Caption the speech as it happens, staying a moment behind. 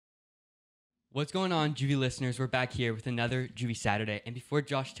What's going on, Juvie listeners? We're back here with another Juvie Saturday. And before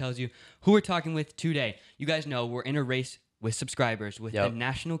Josh tells you who we're talking with today, you guys know we're in a race with subscribers with the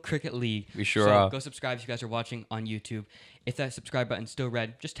National Cricket League. We sure are. Go subscribe if you guys are watching on YouTube. If that subscribe button's still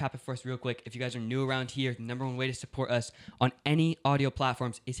red, just tap it for us real quick. If you guys are new around here, the number one way to support us on any audio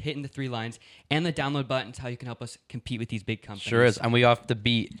platforms is hitting the 3 lines, and the download button is how you can help us compete with these big companies. Sure is. And we have to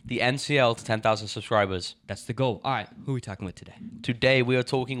beat the NCL to 10,000 subscribers. That's the goal. All right, who are we talking with today? Today we are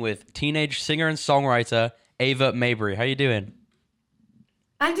talking with teenage singer and songwriter Ava Mabry. How you doing?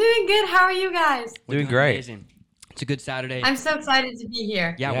 I'm doing good. How are you guys? Doing great. Amazing. It's a good Saturday. I'm so excited to be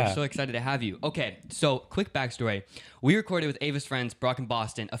here. Yeah, we're so excited to have you. Okay, so quick backstory. We recorded with Ava's friends, Brock and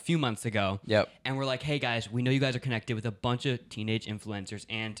Boston, a few months ago. Yep. And we're like, hey guys, we know you guys are connected with a bunch of teenage influencers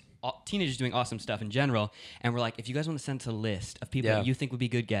and teenagers doing awesome stuff in general. And we're like, if you guys want to send us a list of people that you think would be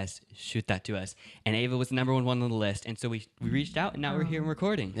good guests, shoot that to us. And Ava was the number one on the list. And so we reached out, and now we're here and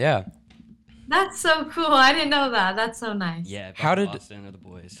recording. Yeah. That's so cool. I didn't know that. That's so nice. Yeah, Brock and Boston are the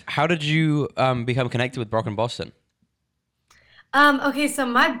boys. How did you become connected with Brock and Boston? Okay, so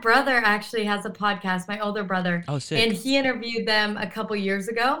my brother actually has a podcast, my older brother. Oh, sick. And he interviewed them a couple years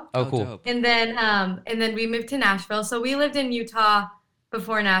ago. Oh, cool. Dope. And then we moved to Nashville. So we lived in Utah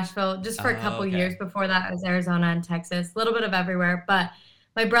before Nashville, just for a couple years. Before that, it was Arizona and Texas, a little bit of everywhere. But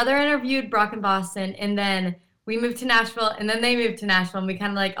my brother interviewed Brock and Boston, and then we moved to Nashville, and then they moved to Nashville, and we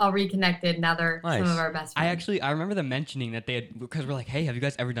kind of like all reconnected. Now they're some of our best friends. I remember them mentioning that they had, because we're like, hey, have you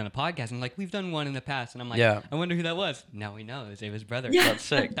guys ever done a podcast? And like, we've done one in the past. And I'm like, I wonder who that was. Now we know. It was Ava's brother. Yeah. That's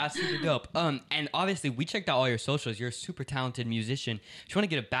sick. That's super dope. And obviously, we checked out all your socials. You're a super talented musician. Just want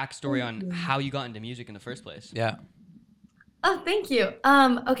to get a backstory on how you got into music in the first place. Yeah. Oh, thank you.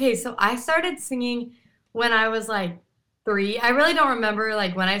 Okay, so I started singing when I was like 3. I really don't remember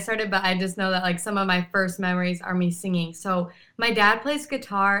like when I started, but I just know that like some of my first memories are me singing. So my dad plays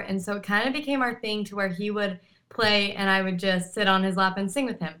guitar, and so it kind of became our thing to where he would play and I would just sit on his lap and sing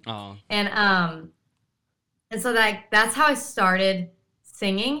with him. Oh. And so that's how I started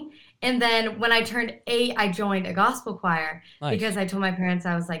singing. And then when I turned 8, I joined a gospel choir because I told my parents,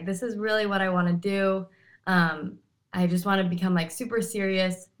 I was like, this is really what I want to do. I just want to become like super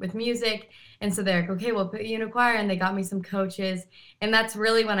serious with music. And so they're like, okay, we'll put you in a choir. And they got me some coaches. And that's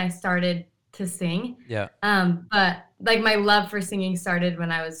really when I started to sing. Yeah. But like my love for singing started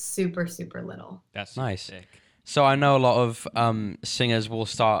when I was super, super little. That's nice. Sick. So I know a lot of singers will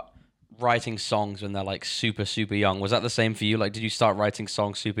start writing songs when they're like super, super young. Was that the same for you? Like, did you start writing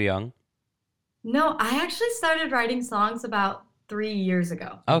songs super young? No, I actually started writing songs about 3 years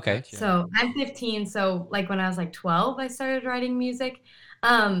ago. Okay. Gotcha. So I'm 15. So like when I was like 12, I started writing music.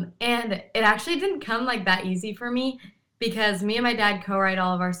 And it actually didn't come like that easy for me because me and my dad co-write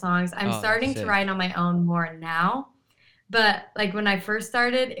all of our songs. I'm starting to write on my own more now. But like when I first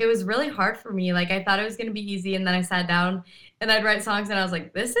started, it was really hard for me. Like I thought it was going to be easy. And then I sat down and I'd write songs and I was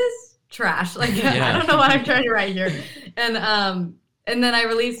like, this is trash. Like I don't know what I'm trying to write here. And then I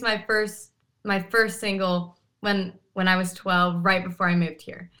released my first single when I was 12, right before I moved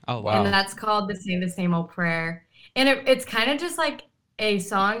here. Oh, wow. And that's called the Same Old Prayer. And it's kind of just like a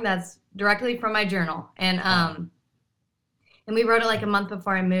song that's directly from my journal. And we wrote it like a month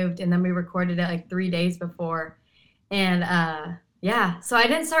before I moved, and then we recorded it like 3 days before. And so I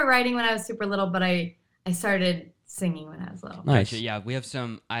didn't start writing when I was super little, but I started singing when I was little. Nice. Gotcha. Yeah, we have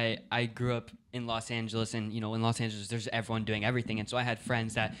some. I grew up in Los Angeles, and in Los Angeles, there's everyone doing everything, and so I had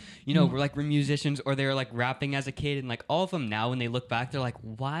friends that were musicians, or they were like rapping as a kid, and like all of them now, when they look back, they're like,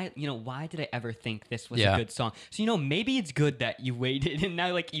 why did I ever think this was a good song? So maybe it's good that you waited, and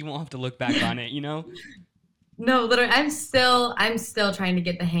now like you won't have to look back on it. No, literally, I'm still trying to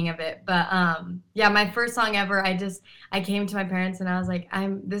get the hang of it. But my first song ever, I came to my parents and I was like,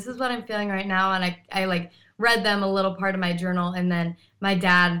 this is what I'm feeling right now, and I like read them a little part of my journal, and then my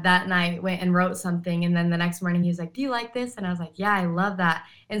dad that night went and wrote something, and then the next morning he was like, do you like this? And I was like, yeah, I love that.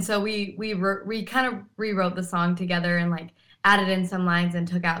 And so we kind of rewrote the song together and like added in some lines and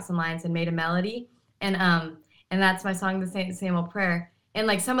took out some lines and made a melody, and that's my song, The Same Old Prayer. And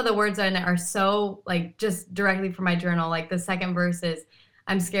like some of the words in it are so like just directly from my journal. Like the second verse is,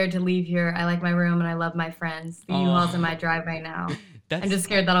 I'm scared to leave here. I like my room and I love my friends. The U-Haul's in my driveway now. I'm just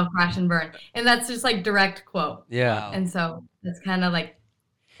scared that I'll crash and burn. And that's just like direct quote. Yeah. Wow. And so that's kind of like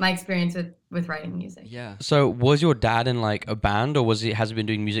my experience with writing music. Yeah. So was your dad in like a band, or has he been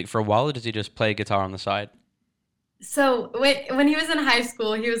doing music for a while, or does he just play guitar on the side? So when he was in high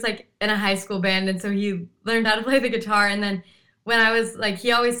school, he was like in a high school band. And so he learned how to play the guitar. And then when I was like,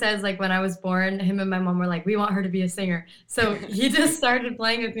 he always says like when I was born, him and my mom were like, we want her to be a singer. So he just started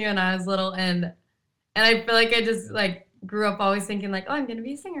playing with me when I was little. And I feel like I just like grew up always thinking like, oh, I'm gonna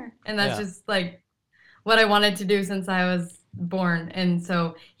be a singer, and that's Yeah. just like what I wanted to do since I was born. And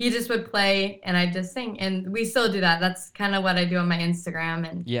so he just would play, and I just sing, and we still do that. That's kind of what I do on my Instagram,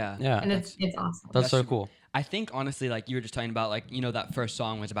 and Yeah. Yeah. it's awesome. That's so That's- cool. I think honestly, like you were just talking about, like, you know, that first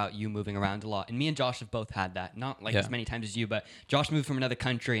song was about you moving around a lot, and me and Josh have both had that. Not like Yeah. as many times as you, but Josh moved from another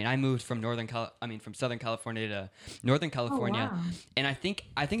country, and I moved from from Southern California to Northern California. wow. And I think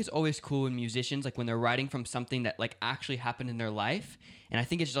it's always cool when musicians, like when they're writing from something that like actually happened in their life, and I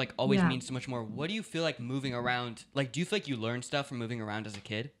think it just like always Yeah. means so much more. What do you feel like moving around? Like, do you feel like you learned stuff from moving around as a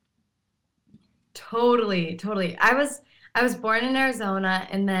kid? Totally, totally. I was born in Arizona,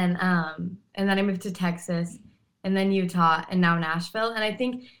 and then I moved to Texas, and then Utah, and now Nashville. And I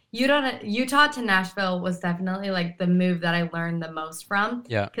think Utah to Nashville was definitely like the move that I learned the most from,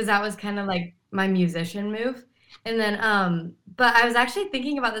 Yeah. because that was kind of like my musician move. And then but I was actually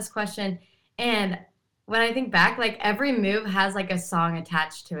thinking about this question, and when I think back, like every move has like a song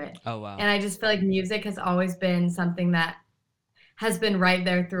attached to it. Oh wow. And I just feel like music has always been something that has been right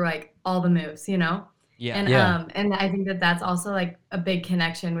there through like all the moves, you know? Yeah. And Yeah. and I think that that's also like a big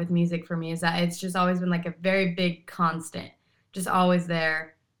connection with music for me, is that it's just always been like a very big constant, just always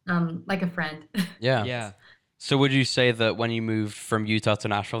there, like a friend. Yeah. Yeah. So would you say that when you moved from Utah to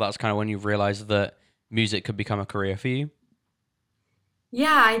Nashville, that's kind of when you realized that music could become a career for you?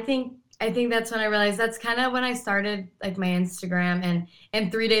 Yeah, I think that's when I realized, that's kind of when I started like my Instagram,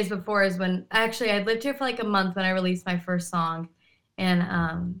 and 3 days before is when actually I lived here for like a month when I released my first song. And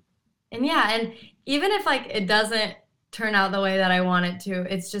yeah, and even if like it doesn't turn out the way that I want it to,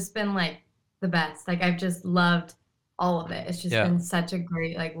 it's just been like the best. Like I've just loved all of it. It's just Yeah. been such a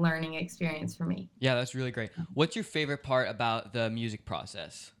great like learning experience for me. Yeah, that's really great. What's your favorite part about the music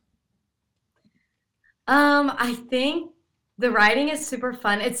process? I think the writing is super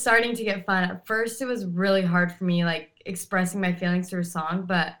fun. It's starting to get fun. At first, it was really hard for me, like expressing my feelings through a song.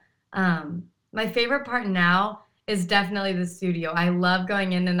 But my favorite part now is definitely the studio. I love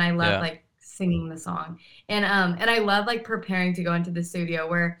going in, and I love Yeah. like singing the song, and I love like preparing to go into the studio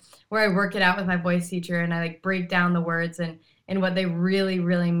where I work it out with my voice teacher, and I like break down the words and what they really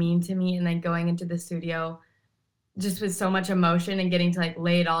really mean to me, and then going into the studio just with so much emotion and getting to like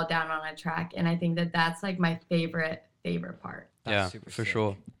lay it all down on a track. And I think that that's like my favorite part. That's Yeah, super for sick.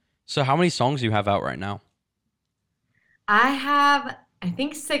 sure. So how many songs do you have out right now? I have, I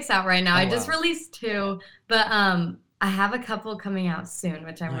think, 6 out right now. Oh, I just wow. released 2, but I have a couple coming out soon,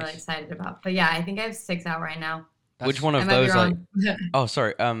 which I'm really Nice. excited about. But yeah, I think I have 6 out right now. That's- Which one I of might be those like wrong. oh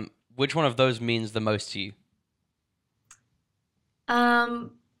sorry, which one of those means the most to you?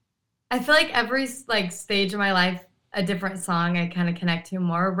 I feel like every like stage of my life, a different song I kind of connect to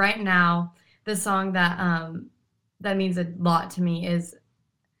more. Right now, the song that means a lot to me is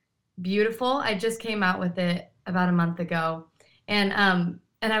Beautiful. I just came out with it about a month ago, and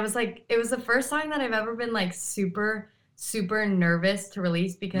I was like, it was the first song that I've ever been like super super nervous to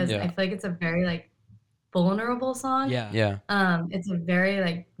release, because Yeah. I feel like it's a very like vulnerable song. Yeah. Yeah. It's a very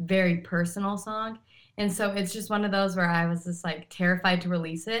like very personal song. And so it's just one of those where I was just like terrified to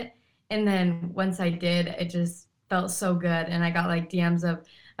release it. And then once I did, it just felt so good. And I got like DMs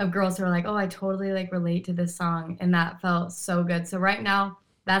of girls who were like, "Oh, I totally like relate to this song." And that felt so good. So right now,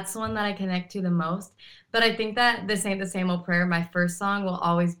 that's the one that I connect to the most. But I think that This Ain't the Same Old Prayer, my first song, will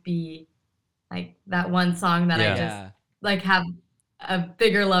always be like that one song that Yeah. I just like have a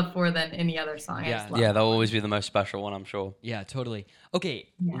bigger love for than any other song. I Yeah. just love Yeah, that that'll one. always be the most special one, I'm sure. Yeah, totally. Okay,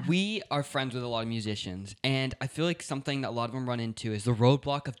 Yeah. we are friends with a lot of musicians, and I feel like something that a lot of them run into is the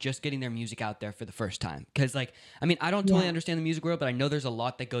roadblock of just getting their music out there for the first time. Because, like, I mean, I don't totally Yeah. understand the music world, but I know there's a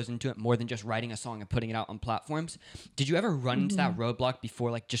lot that goes into it more than just writing a song and putting it out on platforms. Did you ever run into that roadblock before,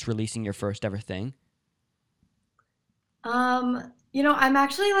 like, just releasing your first ever thing? I'm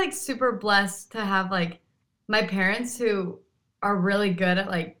actually like super blessed to have like my parents who are really good at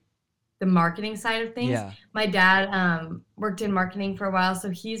like the marketing side of things. Yeah. My dad worked in marketing for a while, so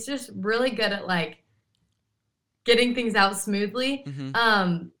he's just really good at like getting things out smoothly.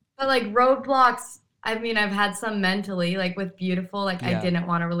 Mm-hmm. But like roadblocks, I mean, I've had some mentally, like with Beautiful, like Yeah. I didn't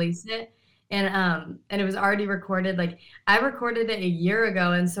want to release it. And it was already recorded. Like I recorded it a year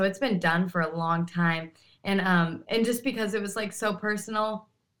ago, and so it's been done for a long time. And just because it was like so personal,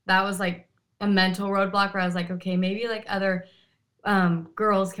 that was like a mental roadblock where I was like, okay, maybe like other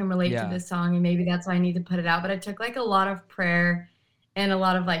girls can relate Yeah. to this song, and maybe that's why I need to put it out. But it took like a lot of prayer and a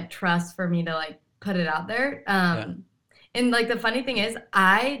lot of like trust for me to like put it out there. And like the funny thing is,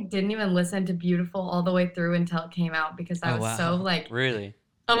 I didn't even listen to Beautiful all the way through until it came out, because I Oh, was so wow. like Really?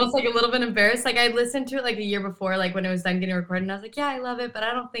 almost like a little bit embarrassed. Like I listened to it like a year before, like when it was done getting recorded, and I was like, yeah, I love it, but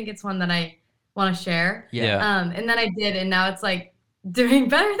I don't think it's one that I want to share. Yeah. And then I did, and now it's like doing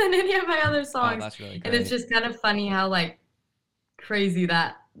better than any of my other Oh, songs. that's really And it's great. just kind of funny how like crazy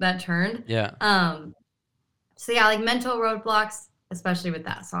that turned. Yeah. So yeah, like mental roadblocks, especially with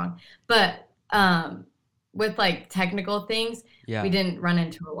that song. But with like technical things, Yeah. we didn't run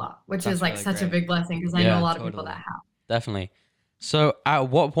into a lot, which That's is like really such a great. big blessing because I know Yeah, a lot of people totally. that have. Definitely. So at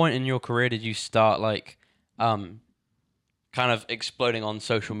what point in your career did you start like kind of exploding on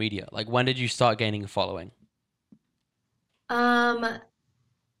social media? Like when did you start gaining a following? Um,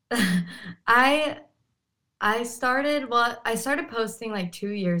 I I started posting like 2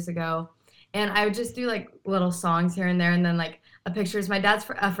 years ago, and I would just do like little songs here and there, and then like a pictures. My dad's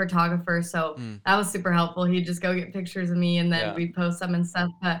a photographer, so Mm. that was super helpful. He'd just go get pictures of me, and then Yeah. we'd post them and stuff.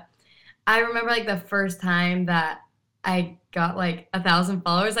 But I remember like the first time that I got like 1,000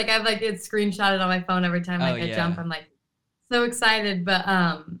 followers. Like I have like it screenshotted on my phone every time Oh, like I jump. yeah. I'm like so excited. But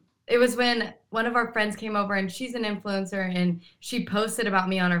it was when one of our friends came over and she's an influencer and she posted about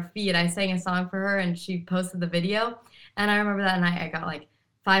me on her feed. I sang a song for her and she posted the video. And I remember that night I got like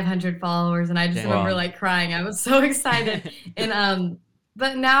 500 followers and I just Dang. remember Wow. like crying. I was so excited. And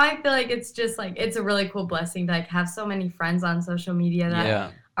but now I feel like it's just like it's a really cool blessing to like have so many friends on social media that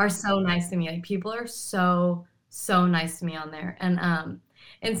Yeah. are so nice to me. Like people are so nice to me on there.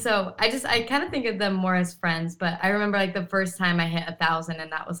 And so I kind of think of them more as friends, but I remember like the first time I hit 1,000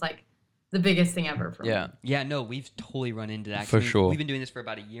 and that was like the biggest thing ever for Yeah. me. Yeah, no, we've totally run into that. 'Cause, For I mean, sure. We've been doing this for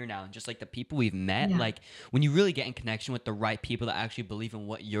about a year now, and just like the people we've met, Yeah. like when you really get in connection with the right people that actually believe in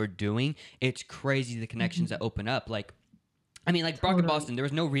what you're doing, it's crazy the connections that open up. Like, I mean, like Brock and Totally. Boston, there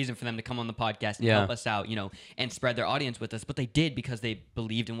was no reason for them to come on the podcast and Yeah. help us out, and spread their audience with us, but they did because they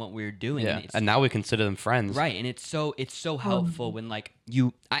believed in what we were doing. Yeah. it's- And now we consider them friends. Right, and it's so helpful when like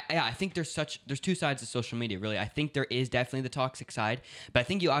I think there's two sides to social media really. I think there is definitely the toxic side, but I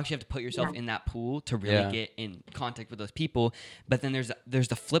think you actually have to put yourself in that pool to really Yeah. get in contact with those people. But then there's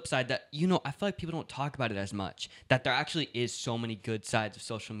the flip side that I feel like people don't talk about it as much. That there actually is so many good sides of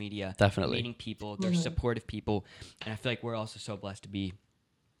social media. Definitely. Meeting people, there's Mhm. supportive people, and I feel like we're also so blessed to be,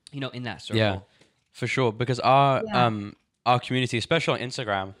 in that circle. Yeah. For sure. Because our Yeah. our community, especially on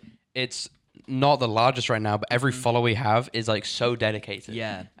Instagram, it's not the largest right now, but every follower we have is like so dedicated.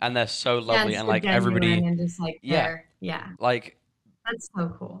 Yeah. And they're so Yeah, lovely and like everybody and just like Yeah. there. Yeah. like That's so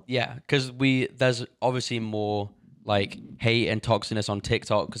cool. yeah, because there's obviously more like hate and toxicness on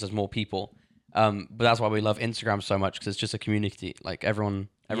TikTok because there's more people. But that's why we love Instagram so much because it's just a community. Like everyone's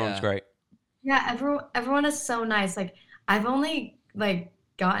Yeah. great. Yeah, everyone is so nice. Like I've only like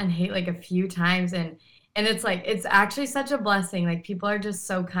gotten hate like a few times and it's like it's actually such a blessing. Like people are just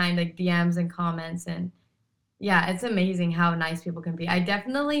so kind, like DMs and comments and yeah, it's amazing how nice people can be. I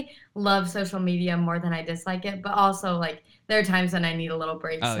definitely love social media more than I dislike it, but also like there are times when I need a little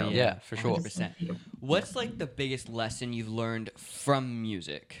break. Oh, so Yeah, for sure. 100%. What's like the biggest lesson you've learned from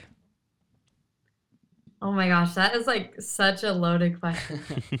music? Oh my gosh, that is like such a loaded question.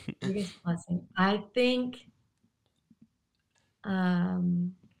 Biggest blessing. I think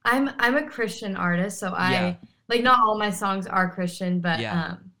I'm a Christian artist, so I Yeah. like not all my songs are Christian, but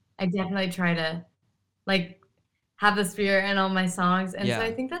Yeah. I definitely try to like have the spirit in all my songs. And so Yeah.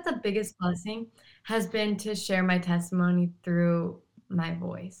 I think that the biggest blessing has been to share my testimony through my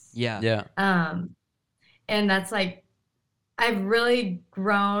voice. Yeah. Yeah. And that's like I've really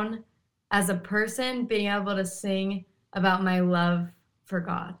grown as a person being able to sing about my love for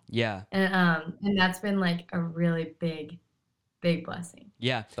God. Yeah. And that's been like a really big blessing.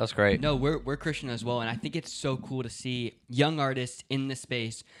 Yeah. That's great. No, we're Christian as well, and I think it's so cool to see young artists in this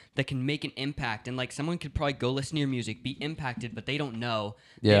space that can make an impact. And like someone could probably go listen to your music, be impacted, but they don't know.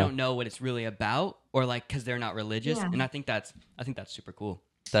 Yeah. They don't know what it's really about, or like because they're not religious. Yeah. And I think that's super cool.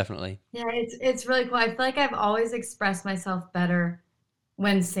 Definitely. Yeah, it's really cool. I feel like I've always expressed myself better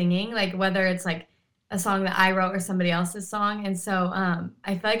when singing, like whether it's like a song that I wrote or somebody else's song. And so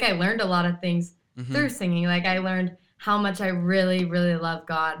I feel like I learned a lot of things Mhm. through singing. Like I learned how much I really, really love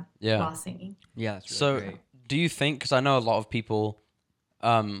God Yeah. while singing. Yeah, that's really So, great. do you think? Because I know a lot of people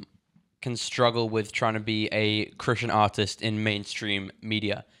can struggle with trying to be a Christian artist in mainstream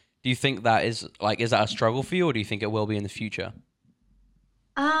media. Do you think that is that a struggle for you, or do you think it will be in the future?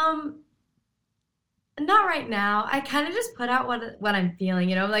 Not right now. I kind of just put out what I'm feeling,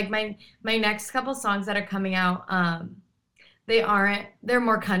 like my next couple songs that are coming out, they're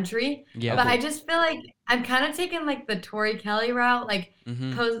more country. Yeah. But I just feel like I'm kind of taking like the Tori Kelly route, like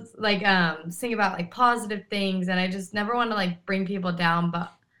Mhm. sing about like positive things, and I just never want to like bring people down,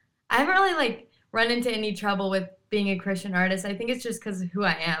 but I haven't really like run into any trouble with being a Christian artist. I think it's just because of who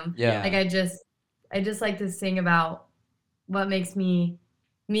I am. Yeah. Like I just like to sing about what makes me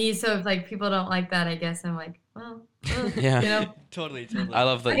me. So if like people don't like that, I guess I'm like, well, Yeah. you know. Totally. I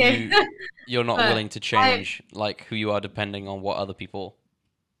love that Okay. you're not But willing to change like who you are depending on what other people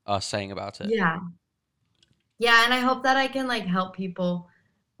are saying about it. Yeah. Yeah, and I hope that I can like help people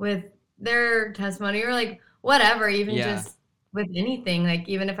with their testimony or like whatever, even Yeah. just with anything. Like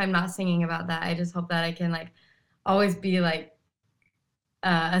even if I'm not singing about that, I just hope that I can like always be like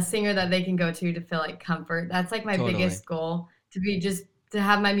a singer that they can go to feel like comfort. That's like my Totally. biggest goal, to be just to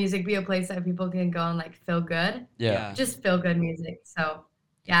have my music be a place that people can go and like feel good. Yeah. Just feel good music. So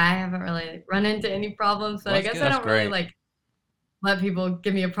yeah, I haven't really run into any problems, but Well, I that's guess good. I That's don't really great. like let people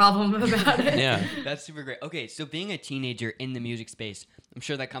give me a problem about it. Yeah. That's super great. Okay, so being a teenager in the music space, I'm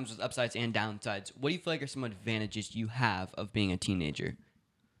sure that comes with upsides and downsides. What do you feel like are some advantages you have of being a teenager?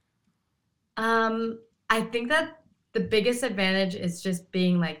 I think that the biggest advantage is just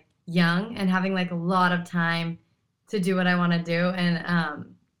being like young and having like a lot of time to do what I want to do.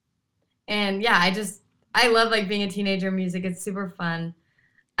 And yeah, I love like being a teenager in music. It's super fun.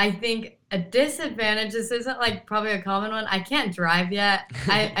 I think a disadvantage, this isn't like probably a common one. I can't drive yet.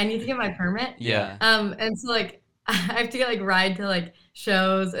 I need to get my permit. Yeah. And so like I have to get like ride to like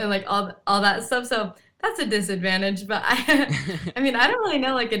shows and like all that stuff. So that's a disadvantage. But I mean, I don't really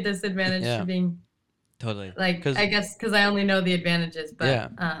know like a disadvantage Yeah. to being Totally. like, 'Cause- I guess because I only know the advantages. But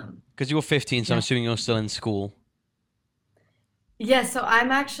Yeah. Because you're 15, so I'm Yeah. assuming you're still in school. yeah, so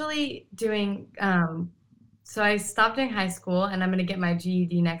I'm actually doing so I stopped doing high school and I'm gonna get my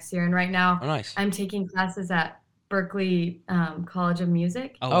GED next year. And right now Oh, nice. I'm taking classes at Berkeley College of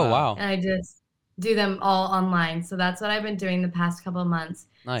Music. Oh, wow. And I just do them all online. So that's what I've been doing the past couple of months.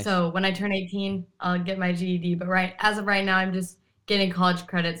 Nice. So when I turn 18, I'll get my GED. But as of right now, I'm just getting college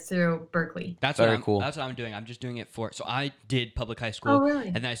credits through Berkeley. That's Very what I'm, cool. That's what I'm doing. I'm just doing it for. So I did public high school, Oh, really?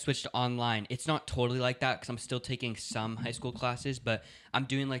 and then I switched to online. It's not totally like that because I'm still taking some high school classes, but I'm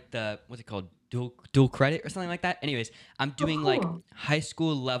doing like the what's it called, dual credit or something like that. Anyways, I'm doing like cool. high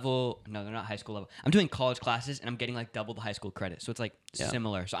school level. No, they're not high school level. I'm doing college classes, and I'm getting like double the high school credit. So it's like Yeah.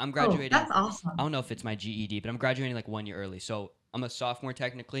 similar. So I'm Oh, graduating. that's awesome. I don't know if it's my GED, but I'm graduating like 1 year early. So I'm a sophomore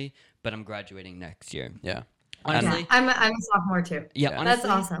technically, but I'm graduating next year. Yeah. Honestly, Yeah, I'm a sophomore too. yeah, Yeah. honestly,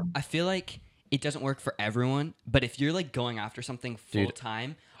 That's awesome. I feel like it doesn't work for everyone, but if you're like going after something Dude, full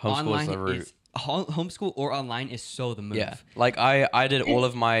time, homeschool is online the route. is homeschool or online is so the move. Yeah. Like I did all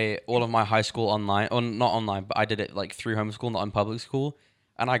of my high school online, or not online, but I did it like through homeschool, not in public school,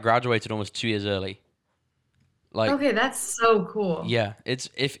 and I graduated almost 2 years early. Like Okay, that's so cool. yeah, it's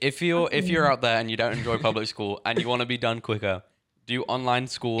if you're out there and you don't enjoy public school and you want to be done quicker, do online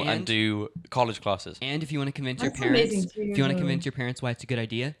school and And- do college classes. And if you want to convince your That's amazing, parents, 2 if years you want to early. convince your parents why it's a good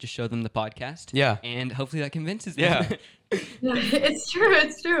idea, just show them the podcast. Yeah. And hopefully that convinces them. Yeah. No, it's true.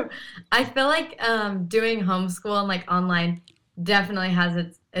 It's true. I feel like doing homeschool and like online definitely has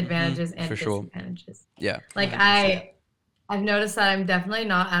its advantages and for sure. disadvantages. Yeah. Like 100%. I've noticed that I'm definitely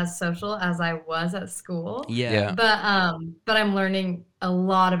not as social as I was at school. Yeah. But I'm learning a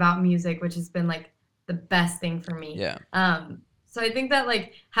lot about music, which has been like the best thing for me. Yeah. So I think that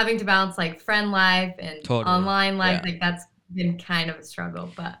like having to balance like friend life and Totally. online life, Yeah. like that's been kind of a struggle.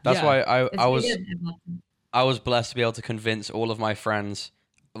 But That's Yeah. why it's I was been I was blessed to be able to convince all of my friends,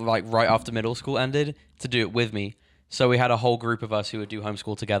 like right after middle school ended, to do it with me. So we had a whole group of us who would do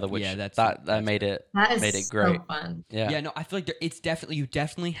homeschool together, which Yeah, that's made it that is made it so great. fun. Yeah. Yeah, no, I feel like you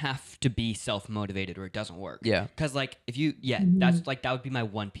definitely have to be self motivated or it doesn't work. Yeah. Because like if you, that's like that would be my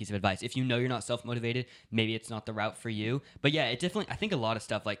one piece of advice. If you know you're not self motivated, maybe it's not the route for you. But yeah, it definitely. I think a lot of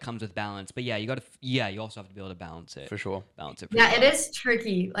stuff like comes with balance. But yeah, you gotta. Yeah, you also have to be able to balance it. For sure. Balance it. pretty Yeah, it well. is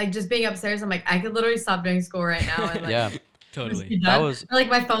tricky. Like just being upstairs, I'm like, I could literally stop doing school right now and like Yeah. just Totally. be That done. was Or, like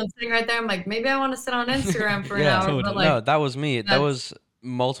my phone's sitting right there. I'm like, maybe I want to sit on Instagram for an Yeah, hour. totally. But like, no, that was me. There that's- was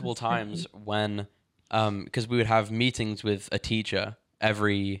multiple that's tricky. times when, because we would have meetings with a teacher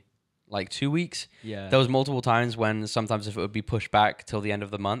every like 2 weeks. Yeah. There was multiple times when sometimes if it would be pushed back till the end of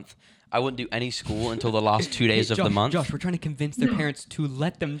the month, I wouldn't do any school until the last 2 days of the month. Josh, we're trying to convince their parents to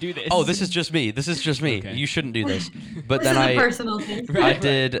let them do this. Oh, this is just me. This is just me. Okay. You shouldn't do this. But this then is a I personal thing.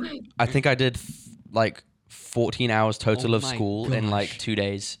 Right. I think I did like 14 hours total Oh of my school in like gosh. 2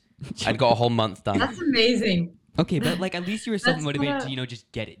 days. I'd got a whole month done. That's amazing. Okay, but like at least you were That's self motivated what- to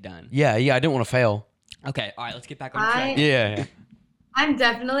just get it done. Yeah, I didn't want to fail. Okay, all right, let's get back on I- track. Yeah. I'm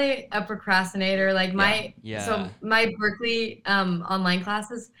definitely a procrastinator. Like Yeah. so my Berkeley online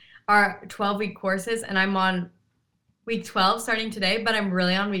classes are 12-week courses, and I'm on week 12 starting today, but I'm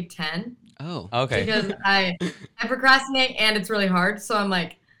really on week 10 Oh, Okay. because I procrastinate and it's really hard. So I'm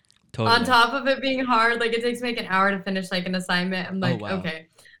like totally. on top of it being hard, like it takes me like an hour to finish like an assignment. I'm like, wow. okay,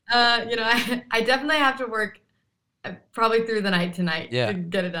 I definitely have to work probably through the night tonight Yeah. to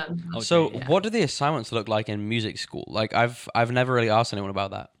get it done. Oh, So, dang. Yeah. what do the assignments look like in music school? Like, I've never really asked anyone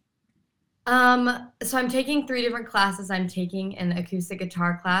about that. So I'm taking 3 different classes. I'm taking an acoustic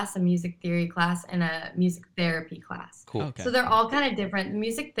guitar class, a music theory class, and a music therapy class. Cool. Okay. So they're all kind of different.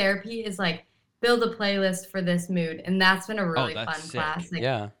 Music therapy is like build a playlist for this mood, and that's been a really that's fun sick. class. Like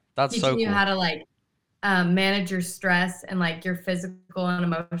Yeah, that's teaching so you cool. how to like manage your stress and like your physical and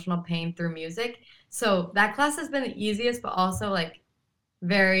emotional pain through music. So that class has been the easiest, but also like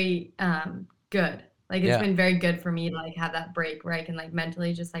very good. Like it's Yeah. been very good for me to like have that break where I can like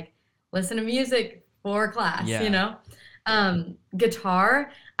mentally just like listen to music for class, Yeah. you know?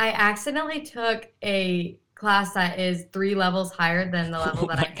 Guitar, I accidentally took a class that is 3 levels higher than the level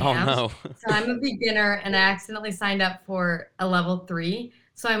that I Oh am. no. So I'm a beginner and I accidentally signed up for a level 3.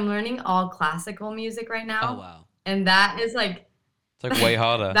 So I'm learning all classical music right now. Oh wow. And that is like It's like way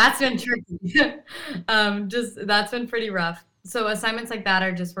harder. that's been tricky. Just that's been pretty rough. So assignments like that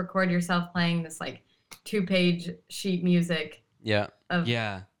are just record yourself playing this like 2-page sheet music Yeah. of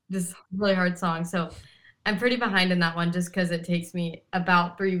Yeah. this really hard song. So I'm pretty behind in that one just because it takes me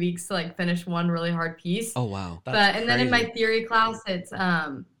about 3 weeks to like finish one really hard piece. Oh wow. That's And then in my crazy. theory class,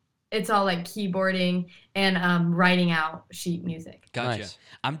 it's all like keyboarding and writing out sheet music. Gotcha. Nice.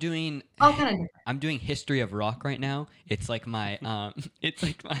 I'm doing All kind of different. I'm doing history of rock right now. It's like my it's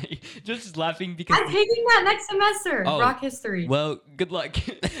like my just laughing because I'm taking that next semester. Oh, Rock history. well, good luck.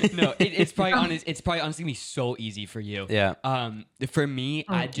 No, it's probably honest. It's probably honestly gonna be so easy for you. Yeah. For me,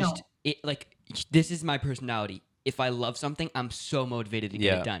 Oh, I just no. it like this is my personality. If I love something, I'm so motivated to get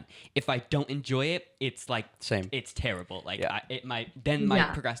Yeah. it done. If I don't enjoy it, it's like Same. it's terrible. Like Yeah. my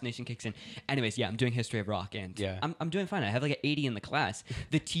Yeah. procrastination kicks in. Anyways, yeah, I'm doing history of rock and Yeah. I'm doing fine. I have like an 80 in the class.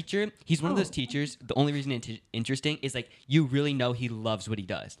 The teacher, he's one of those Oh. teachers. The only reason it's interesting is like you really know he loves what he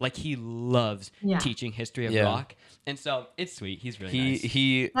does. Like he loves Yeah. teaching history of Yeah. rock, and so it's sweet. He's really nice.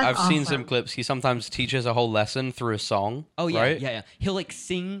 He That's I've seen some awesome. clips. He sometimes teaches a whole lesson through a song. Oh yeah, right? yeah. He'll like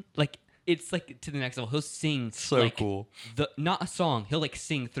sing like it's like to the next level. He'll sing So like, cool. not a song. He'll like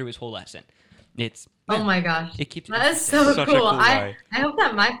sing through his whole lesson. It's Oh my gosh. It keeps. That is so Such a cool. cool guy. I hope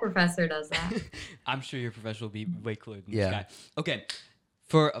that my professor does that. I'm sure your professor will be way cooler than Yeah. this guy. Okay,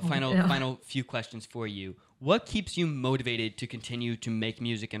 for a Yeah. final few questions for you. What keeps you motivated to continue to make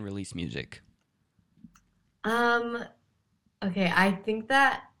music and release music? Okay, I think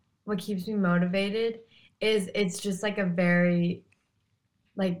that what keeps me motivated is it's just like a very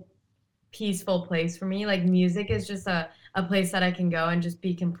like peaceful place for me. Like music is just a place that I can go and just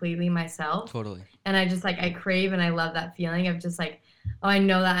be completely myself. Totally. And I just like I crave and I love that feeling of just like, oh, I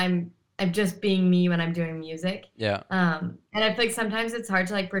know that I'm just being me when I'm doing music. Yeah. And I feel like sometimes it's hard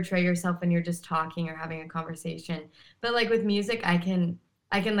to like portray yourself when you're just talking or having a conversation. But like with music, I can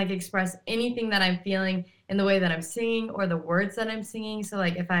like express anything that I'm feeling in the way that I'm singing or the words that I'm singing. So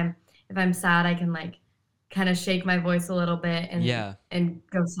like if I'm sad, I can like kind of shake my voice a little bit and Yeah. and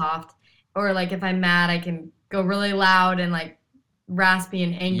go soft. Or like if I'm mad, I can go really loud and like raspy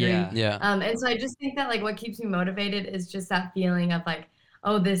and angry. Yeah. Yeah. And so I just think that like what keeps me motivated is just that feeling of like,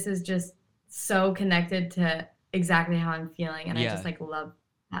 oh, this is just so connected to exactly how I'm feeling, and I Yeah. just like love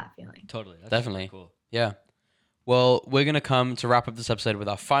that feeling. Totally. That's Definitely. super cool. Yeah. Well, we're going to come to wrap up this episode with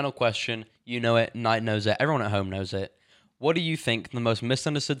our final question. You know it. Knight knows it. Everyone at home knows it. What do you think the most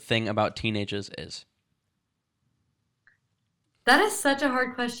misunderstood thing about teenagers is? That is such a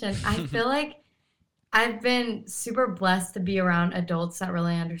hard question. I feel like I've been super blessed to be around adults that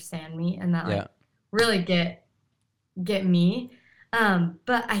really understand me and that like Yeah. really get me.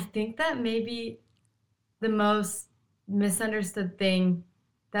 But I think that maybe the most misunderstood thing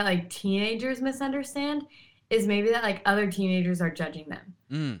that like teenagers misunderstand is maybe that like other teenagers are judging them.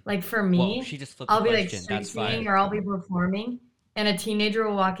 Mm. Like for Whoa, me, she just flipped I'll the be like question. street That's singing fire. or I'll be performing, and a teenager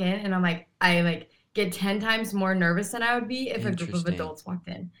will walk in, and I'm like, I like get 10 times more nervous than I would be if a group of Interesting. adults walked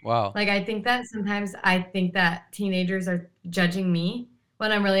in. Wow. Like I think that sometimes I think that teenagers are judging me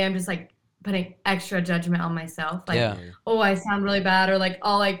when I'm just like putting extra judgment on myself. Like, Yeah. oh, I sound really bad, or like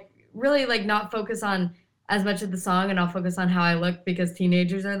I'll like really like not focus on as much of the song and I'll focus on how I look because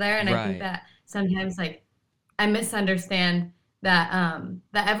teenagers are there. And I Right. think that sometimes like I misunderstand that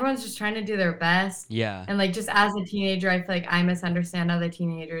that everyone's just trying to do their best. Yeah. And like just as a teenager, I feel like I misunderstand other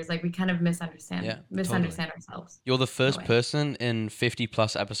teenagers. Like we kind of Yeah, misunderstand ourselves. You're the first way. person in 50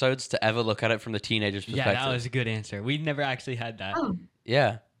 plus episodes to ever look at it from the teenager's Yeah, perspective. that was a good answer. We never actually had that. Oh,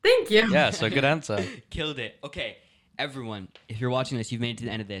 Yeah. thank you. Yeah. So good answer. Killed it. Okay, everyone, if you're watching this, you've made it to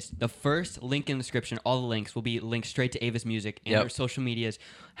the end of this. The first link in the description, all the links will be linked straight to Ava's music and Yep. her social medias.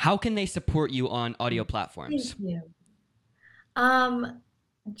 How can they support you on audio platforms? Thank you.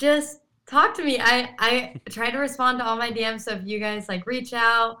 Just talk to me. I try to respond to all my DMs. So if you guys like reach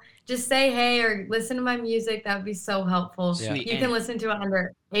out, just say hey or listen to my music. That would be so helpful. Sweet. You And- can listen to it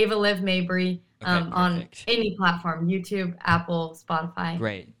under Ava Liv Mabry on perfect. any platform: YouTube, Apple, Spotify.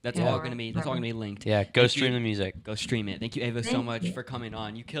 Great. That's Yeah. all gonna be. That's all gonna be linked. Yeah, go Thank stream you. the music. Go stream it. Thank you, Ava, so Thank much you. for coming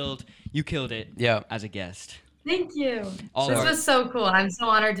on. You killed it Yeah. as a guest. Thank you. All This our- was so cool. I'm so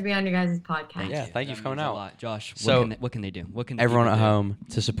honored to be on your guys' podcast. Yeah, thank you That for coming means a out. lot. Josh, So, what can they do? What can the Everyone people at do? home,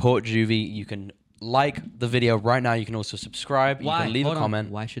 to support Juvie, you can like the video right now. You can also subscribe. Why? You can leave Hold a on.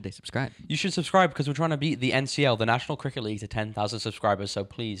 comment. Why should they subscribe? You should subscribe because we're trying to beat the NCL, the National Cricket League, to 10,000 subscribers. So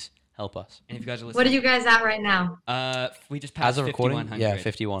please help us. And if you guys are listening, What are you guys at right now? we just passed As of recording, 5,100. yeah,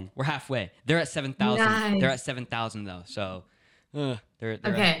 51. We're halfway. They're at 7,000. Nice. They're at 7,000 though. So they're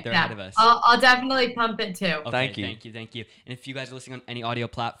Okay, they're yeah. ahead of us. I'll definitely pump it too. Okay, Thank you. Thank you. And if you guys are listening on any audio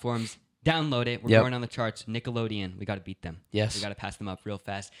platforms, download it. We're Yep. going on the charts. Nickelodeon. We got to beat them. Yes. We got to pass them up real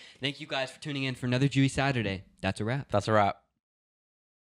fast. Thank you guys for tuning in for another Jewy Saturday. That's a wrap. That's a wrap.